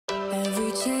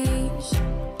Every change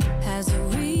has a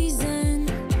reason.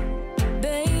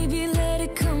 Baby, let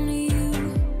it come to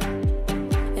you.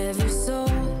 Every soul,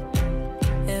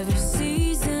 every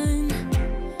season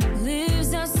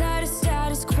lives outside of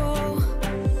status quo.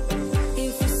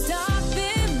 If we stop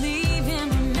believing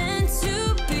we're meant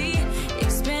to be,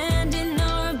 expanding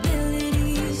our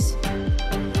abilities.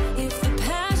 If the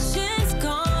passion's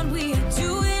gone, we are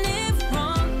doing it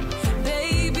wrong.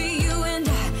 Baby, you and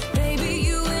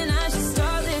I should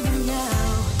start living now.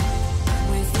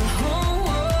 With the whole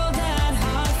world at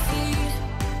our feet,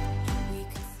 we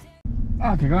could stay.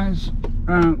 Okay guys,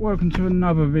 welcome to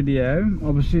another video.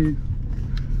 Obviously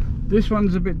this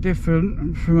one's a bit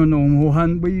different from a normal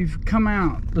one. We've come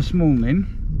out this morning,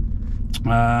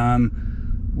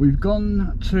 we've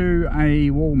gone to a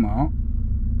Walmart,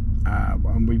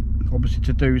 and we obviously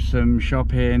to do some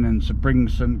shopping and to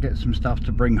get some stuff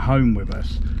to bring home with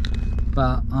us.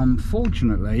 But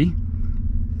unfortunately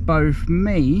both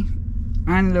me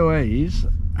and Louise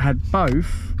had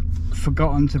both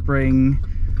forgotten to bring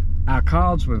our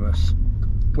cards with us,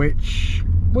 which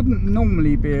wouldn't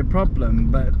normally be a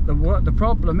problem, but the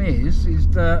problem is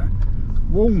that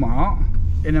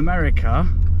Walmart in America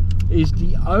is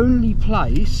the only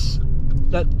place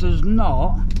that does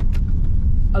not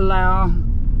allow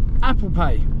Apple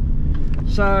Pay.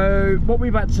 So what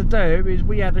we've had to do is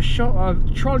we had a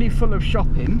trolley full of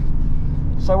shopping.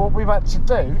 So what we've had to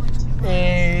do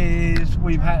is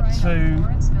we've had to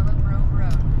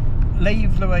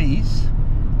leave Louise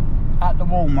at the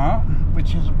Walmart,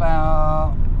 which is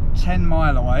about 10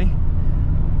 mile away.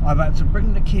 I've had to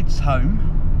bring the kids home.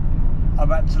 I've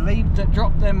had to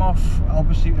drop them off,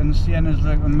 obviously, and Sienna's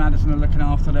and Madison are looking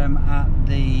after them at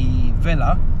the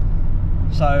villa,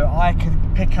 so I could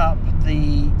pick up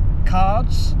the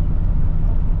cards,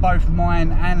 both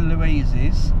mine and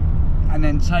Louise's, and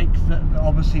then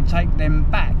obviously take them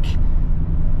back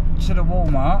to the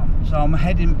Walmart. So I'm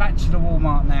heading back to the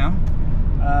Walmart now,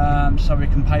 so we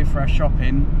can pay for our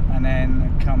shopping and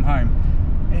then come home.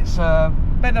 It's a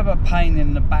bit of a pain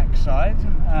in the backside,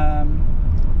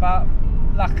 but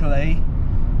luckily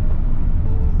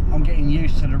I'm getting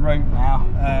used to the route now.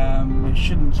 It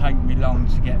shouldn't take me long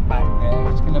to get back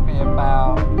there. It's going to be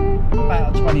about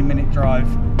a 20-minute drive,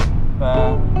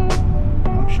 but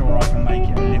I'm sure I can make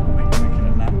it a little bit quicker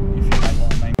than that, if you know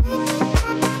what I mean.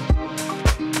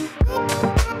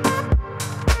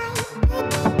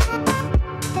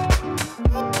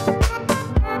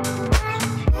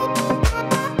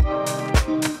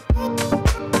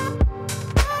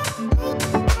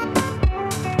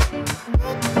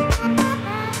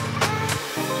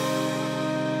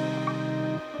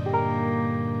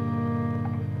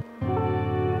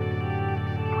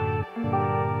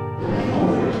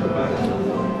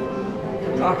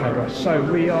 Okay guys, so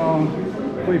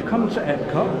we've come to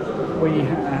Epcot. We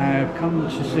have come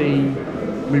to see,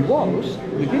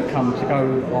 we did come to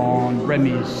go on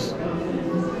Remy's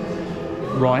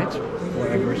ride,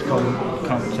 whatever it's called,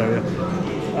 can't tell you.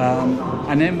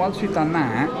 And then once we've done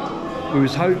that, we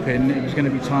was hoping it was going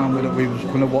to be time that we was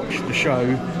going to watch the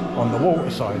show on the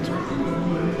waterside.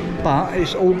 But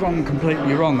it's all gone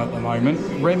completely wrong at the moment.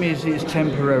 Remy's is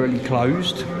temporarily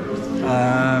closed.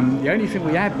 The only thing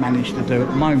we have managed to do at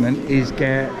the moment is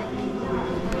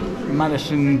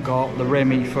Madison got the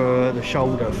Remy for the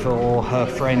shoulder for her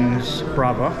friend's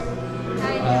brother.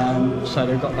 So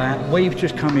they've got that. We've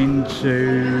just come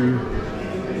into,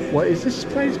 what is this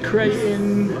place?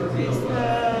 Creating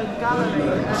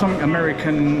some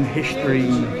American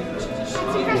history.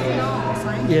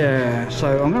 Yeah,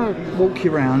 so I'm going to walk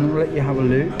you around and let you have a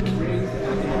look.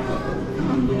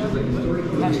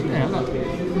 Look.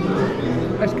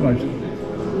 Eskimos.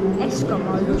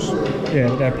 Eskimos? Yeah,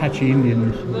 they're Apache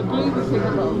Indians. The blue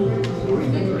people.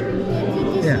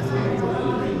 Yeah.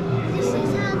 This is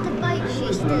how the boat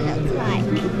used to look like.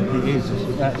 It is.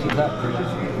 That's exactly.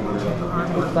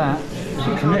 What's that? It's a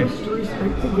canoe.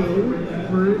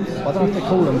 I don't know if they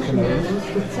call them canoes.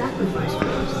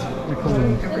 They call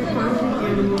them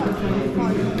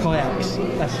kayaks.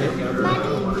 That's it.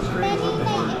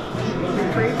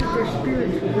 Pray that their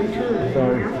spirits will return. So,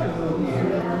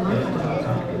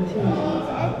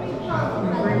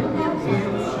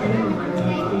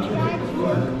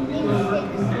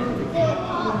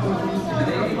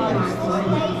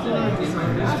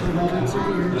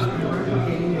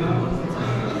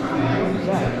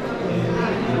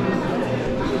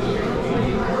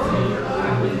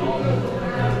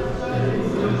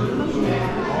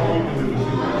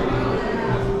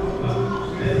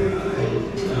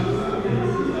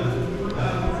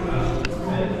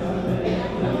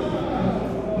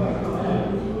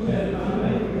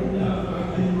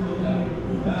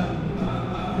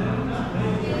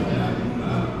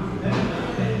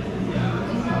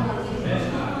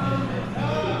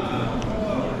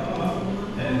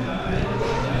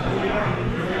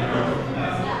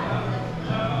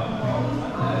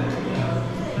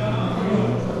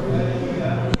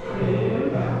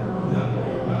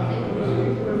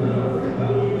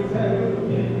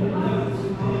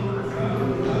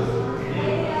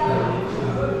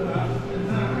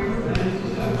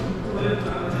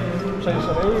 So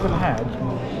they even had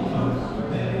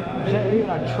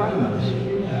trainers,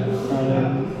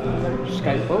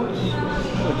 skateboards,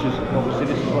 which is obviously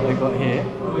this is what they've got here.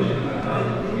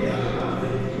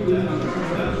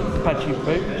 Apache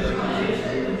boots.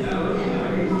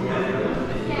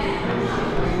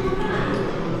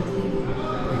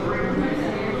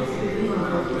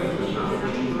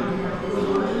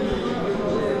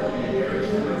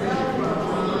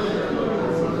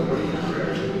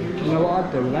 You know what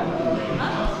I'd do with that?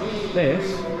 This,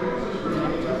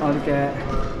 I'd get,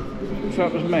 if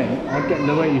that was me, I'd get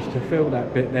Louise to fill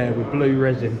that bit there with blue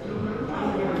resin.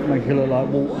 Make it look like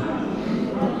water.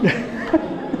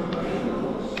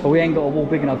 But we ain't got a wall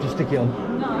big enough to stick it on.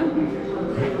 No.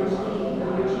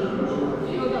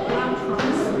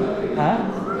 Huh?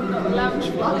 Not the lounge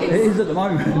flies. It is at the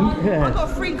moment, yeah. I've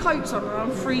got 3 coats on and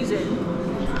I'm freezing.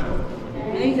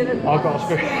 And he's in a I've got a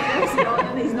screw.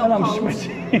 and he's not And I'm cold.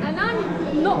 sweating. And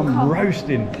I'm not I'm cold.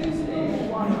 roasting.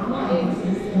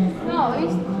 No,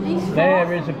 he's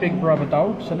There is a Big Brother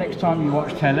doll, so next time you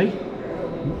watch telly,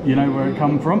 you know where it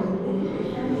come from.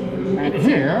 And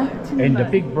here, in the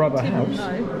Big Brother house,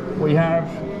 we have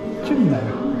Timno.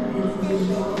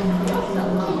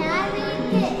 Can I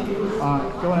read it?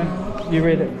 Alright, go on in. You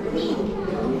read it.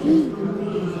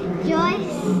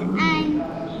 Joyce and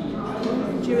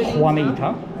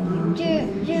Juanita.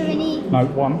 No,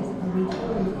 one.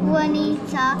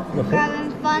 Juanita, That's it.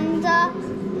 Growing Thunder,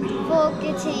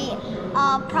 Fogarty,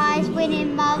 our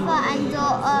prize-winning mother and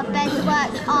daughter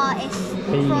beadwork artists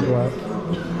Beadwork.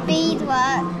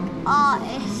 beadwork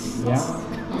artists Yeah.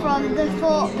 from the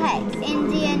Fort Peck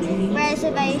Indian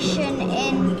Reservation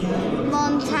in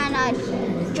Montana.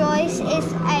 Joyce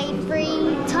is a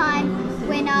 3-time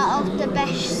winner of the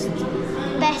Best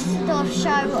of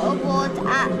Show award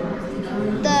at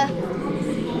the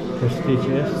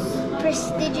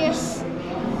prestigious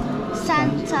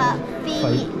Santa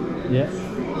Fe Yeah.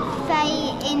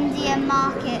 Indian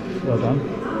Market. Well done.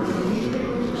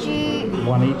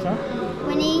 Juanita.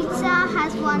 Juanita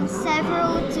has won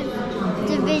several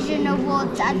division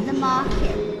awards at the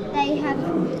market. They have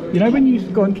You know when you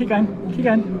go on, keep going. I'll see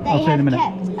you in a have minute.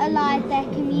 kept alive their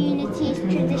community's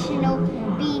traditional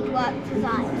beadwork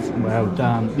designs. Well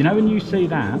done. You know when you see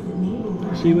that,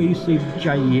 see where you see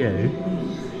JU,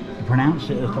 you pronounce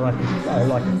it as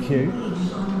like a Q.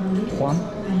 Juan.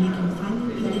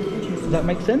 Does that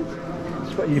make sense?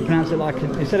 It's what you pronounce it like,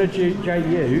 instead of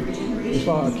JU, it's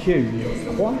like a Q.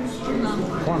 Juan.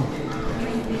 Juan.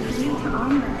 Presumed to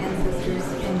honor ancestors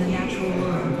in the natural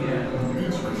world.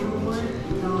 Each creature would,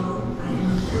 doll,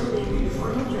 building, or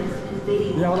headdress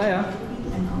invading Yeah, well they are.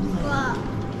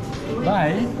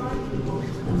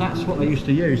 That's what they used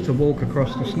to use to walk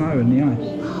across the snow and the ice.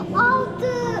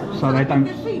 So they don't.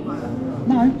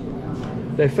 No,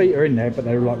 their feet are in there, but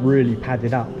they're like really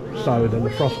padded up so that the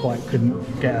frostbite couldn't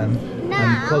get them.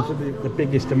 And because of the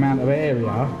biggest amount of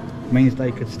area means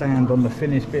they could stand on the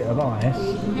thinnest bit of ice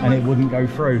and it wouldn't go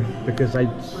through because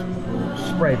they'd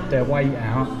spread their weight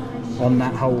out on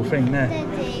that whole thing there.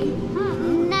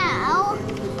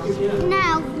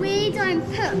 Now we don't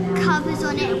put covers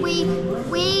on it. We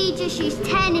just use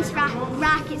tennis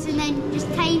rackets and then just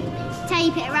tape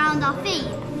it around our feet.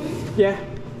 Yeah,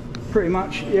 pretty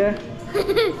much. Yeah.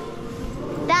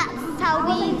 That's how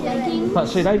we do it. But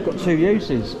see, they've got 2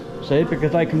 uses. See,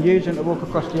 because they can use them to walk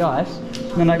across the ice,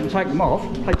 and then they can take them off,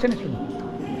 play tennis with them.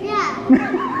 Yeah.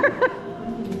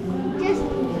 just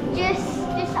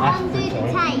undo the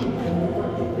tape.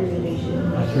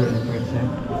 That's really good, yeah.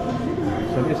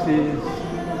 So this is,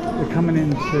 we're coming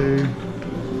into,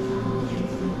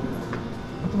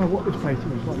 I don't know what this place is,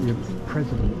 it's like your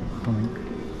president, I think.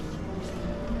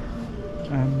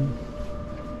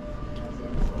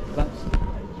 That's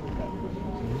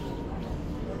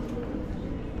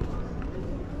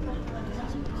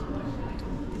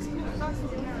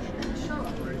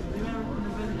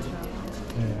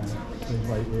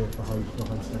right here for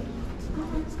hosting.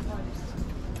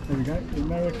 There we go, the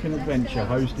American Adventure,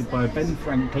 hosted by Ben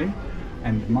Franklin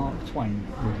and Mark Twain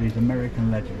with these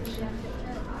American legends.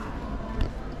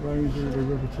 Rosie the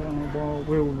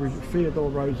River Theodore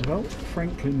Roosevelt,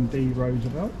 Franklin D.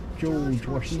 Roosevelt, George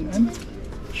Washington,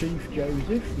 Chief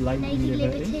Joseph, Lady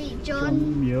Liberty,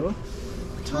 John Muir,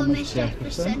 Thomas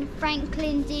Jefferson,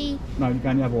 Franklin D. No, you're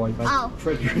going the other way, babe. Oh.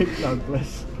 Frederick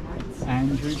Douglass,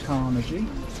 Andrew Carnegie,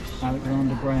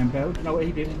 Alexander Graham Bell. Do you know what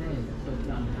he did?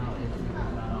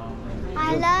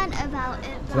 I learned about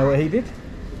it. Do you know what he did?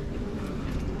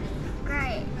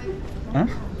 Great. Huh?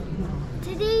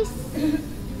 To these things.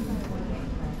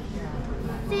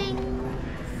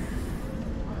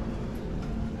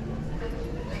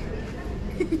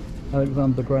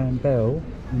 Alexander Graham Bell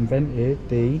invented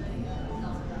the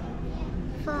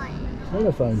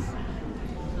telephone.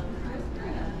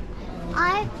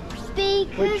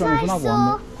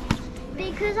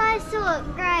 Because I saw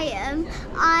Graham,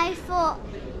 I thought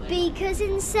because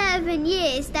in 7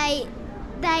 years they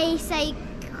say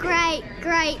great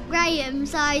Graham,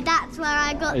 so that's where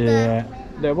I got Yeah,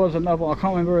 there was another one, I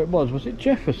can't remember who it was. Was it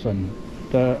Jefferson?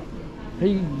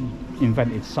 He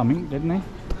invented something, didn't he?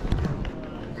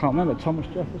 Can't remember. Thomas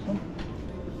Jefferson?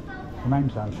 The name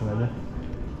sounds familiar.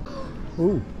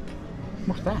 Ooh,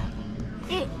 what's that?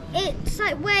 It's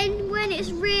like when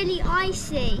it's really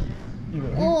icy.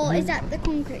 Yeah, Or is that the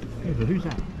concrete? Yeah, but who's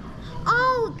that?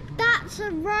 Oh, that's a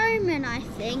Roman, I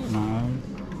think. No.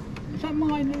 Is that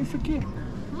Martin Luther King?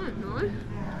 I don't know.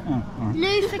 Oh, alright.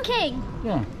 Luther King.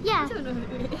 Yeah. Yeah. I don't know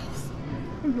who it is.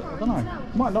 I don't know.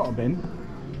 Might not have been.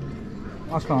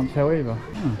 I can't tell either.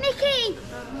 Hmm. Mickey.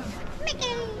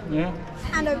 Mickey. Yeah.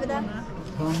 And over there.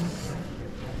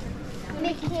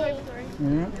 Mickey.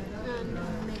 Yeah.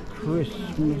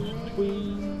 Christmas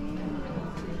tree.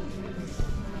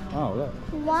 Oh, look.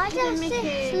 Why does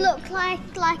this look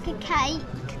like a cake?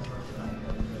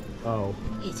 Oh.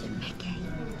 It's a Mickey.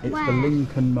 It's Where? the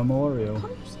Lincoln Memorial.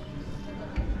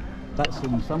 That's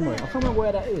in somewhere. I can't remember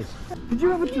where that is.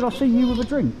 Did I see you with a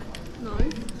drink? No.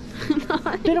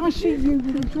 Did I see you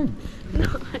with a drink? No,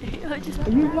 I just... Are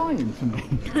you lying to me?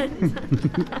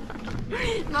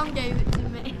 Mum gave it to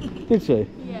me. Did she?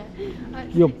 Yeah.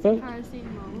 Your It's belt?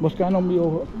 paracetamol. What's going on with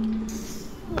your...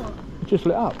 What? It just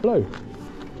lit up, blue.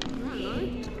 I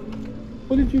don't know.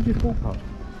 What did you just walk up?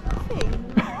 Thing.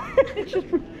 It's just...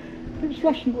 It was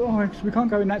flashing. Oh, we can't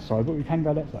go in that side, but we can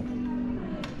go that side.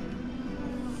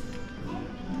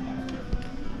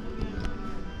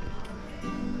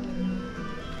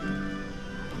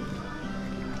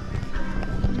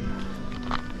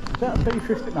 Is that a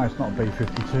B50? No, it's not a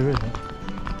B52, is it?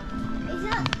 Is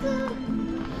that the...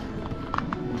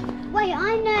 Wait,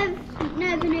 I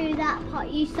never knew that part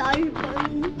used to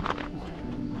open.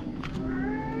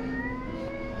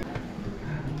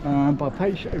 By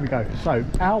page, here we go. So,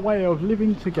 our way of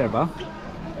living together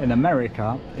in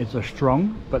America is a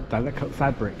strong but delicate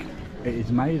fabric. It is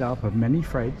made up of many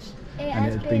threads and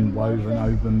it has been woven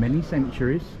over many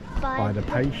centuries by the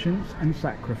patience and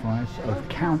sacrifice of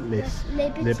countless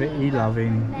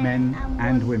liberty-loving men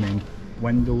and women.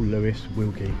 Wendell Lewis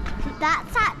Wilkie.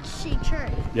 That's actually true.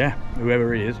 Yeah,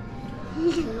 whoever he is.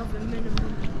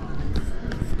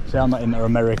 See, I'm not into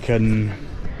American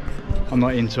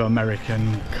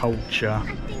culture.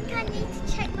 I think I need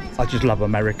to check my I just love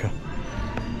America.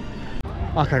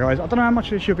 Okay guys, I don't know how much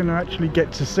of this you're going to actually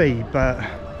get to see, but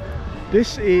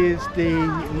this is the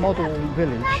model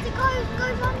village,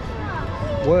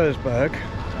 Wurzburg,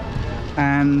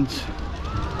 and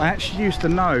I actually used to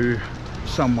know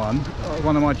someone, I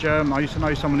used to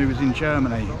know someone who was in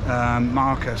Germany,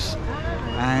 Marcus,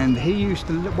 and he used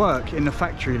to work in the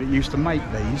factory that used to make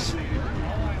these,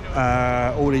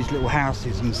 all these little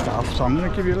houses and stuff. So I'm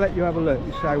going to let you have a look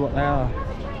and show what they are.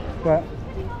 But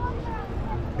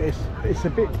it's a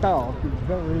bit dark. It's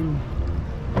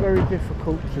very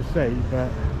difficult to see. But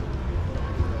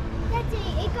Daddy,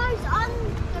 it goes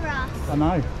under us. I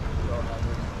know.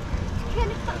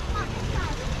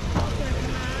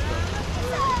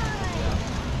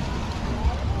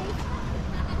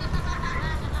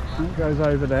 It goes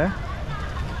over there.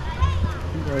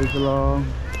 It goes along.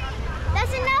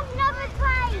 There's another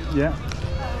train. Yeah.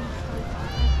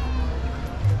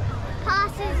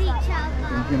 Passes each other.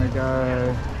 We're gonna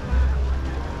go.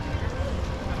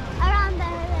 Around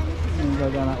there then. We're gonna go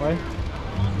down that way.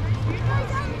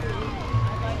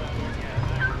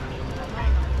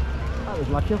 That was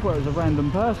lucky. I thought it was a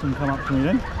random person come up to me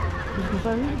then. Just to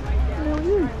say, "Who are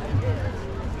you?"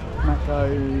 And that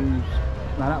goes.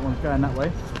 No, that one's going that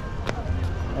way.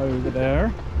 Over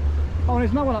there. Oh, and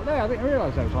there's no one up there. I didn't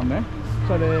realise there was one there.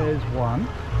 So there's one,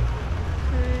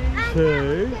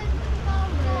 two,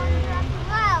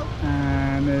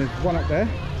 and there's one up there.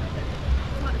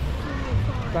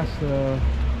 That's the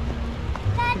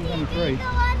Daddy, three. go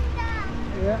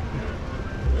under. Yeah.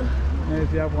 There's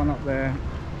the other one up there.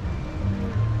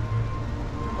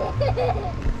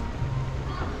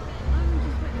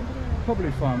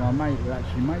 Probably find my mate who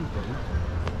actually made these.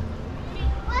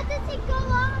 Where does it go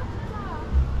under?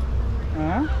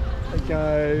 It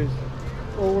goes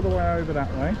all the way over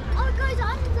that way. Oh, it goes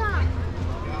under.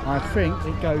 I think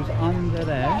it goes under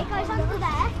there. Yeah, it goes under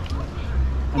there.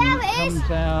 And There it it is.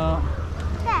 comes out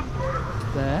There.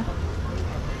 there.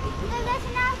 No, there's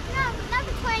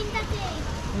another train, Daddy.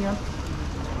 Hang on.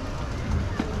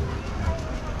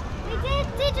 We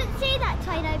didn't see that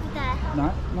train over there.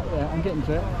 No, not yet. I'm getting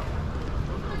to it.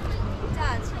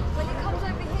 Dad, when it comes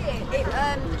over here,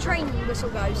 the train whistle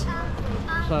goes.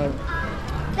 So,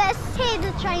 Let's hear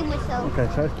the train whistle. okay,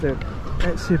 so let's do it.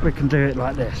 Let's see if we can do it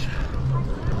like this.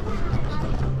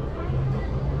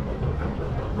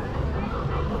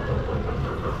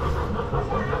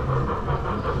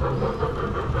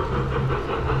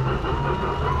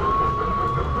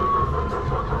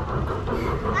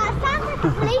 That sounds like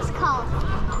a police car.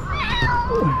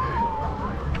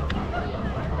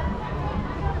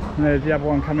 And there's the other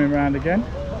one coming around again.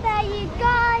 There you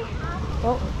go.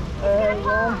 Oh, there we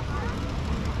go.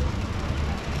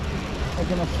 We're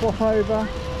going to swap over.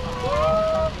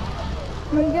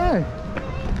 There you go.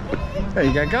 There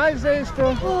you go, guys. There's the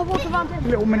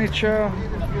little miniature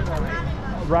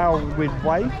rail with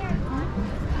way.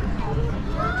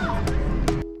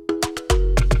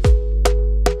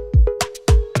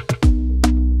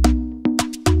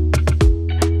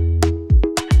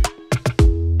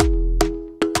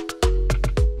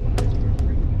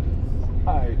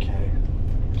 Okay,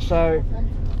 so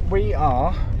we've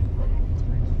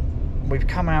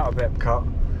come out of Epcot.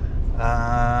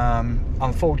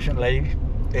 Unfortunately,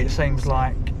 it seems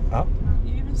like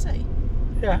You even see?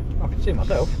 yeah, I can see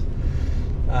myself.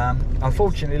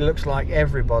 Unfortunately, it looks like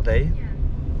everybody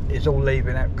is all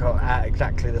leaving Epcot at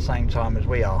exactly the same time as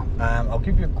we are. I'll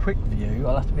give you a quick view.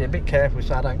 I'll have to be a bit careful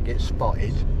so I don't get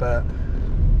spotted, but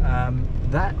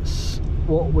that's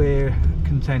what we're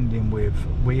contending with.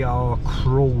 We are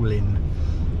crawling,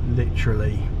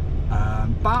 literally.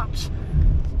 But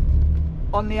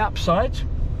on the upside,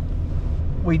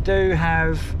 we do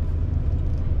have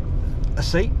a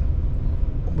seat.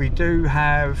 We do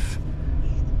have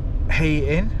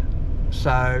heating,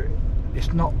 so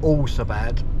it's not all so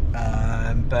bad.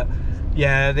 But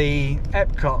yeah, the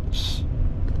Epcot's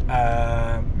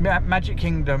Magic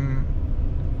Kingdom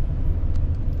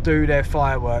do their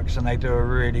fireworks and they do a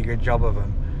really good job of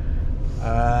them.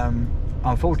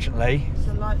 Unfortunately, It's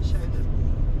a light show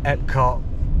that Epcot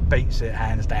beats it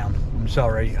hands down. I'm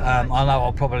sorry. I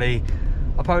know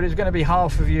there's going to be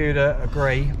half of you that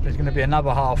agree. There's going to be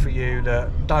another half of you that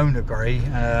don't agree.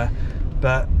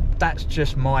 But that's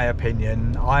just my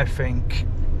opinion. I think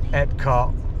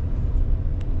Epcot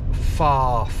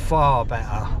far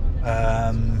better.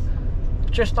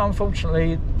 Just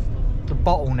unfortunately, the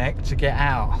bottleneck to get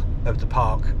out of the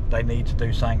park, they need to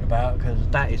do something about, because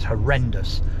that is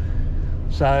horrendous.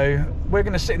 So we're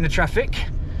going to sit in the traffic,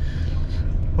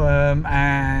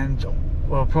 and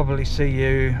we'll probably see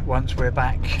you once we're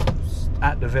back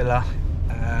at the villa,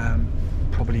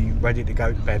 probably ready to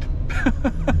go to bed.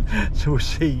 So we'll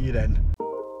see you then.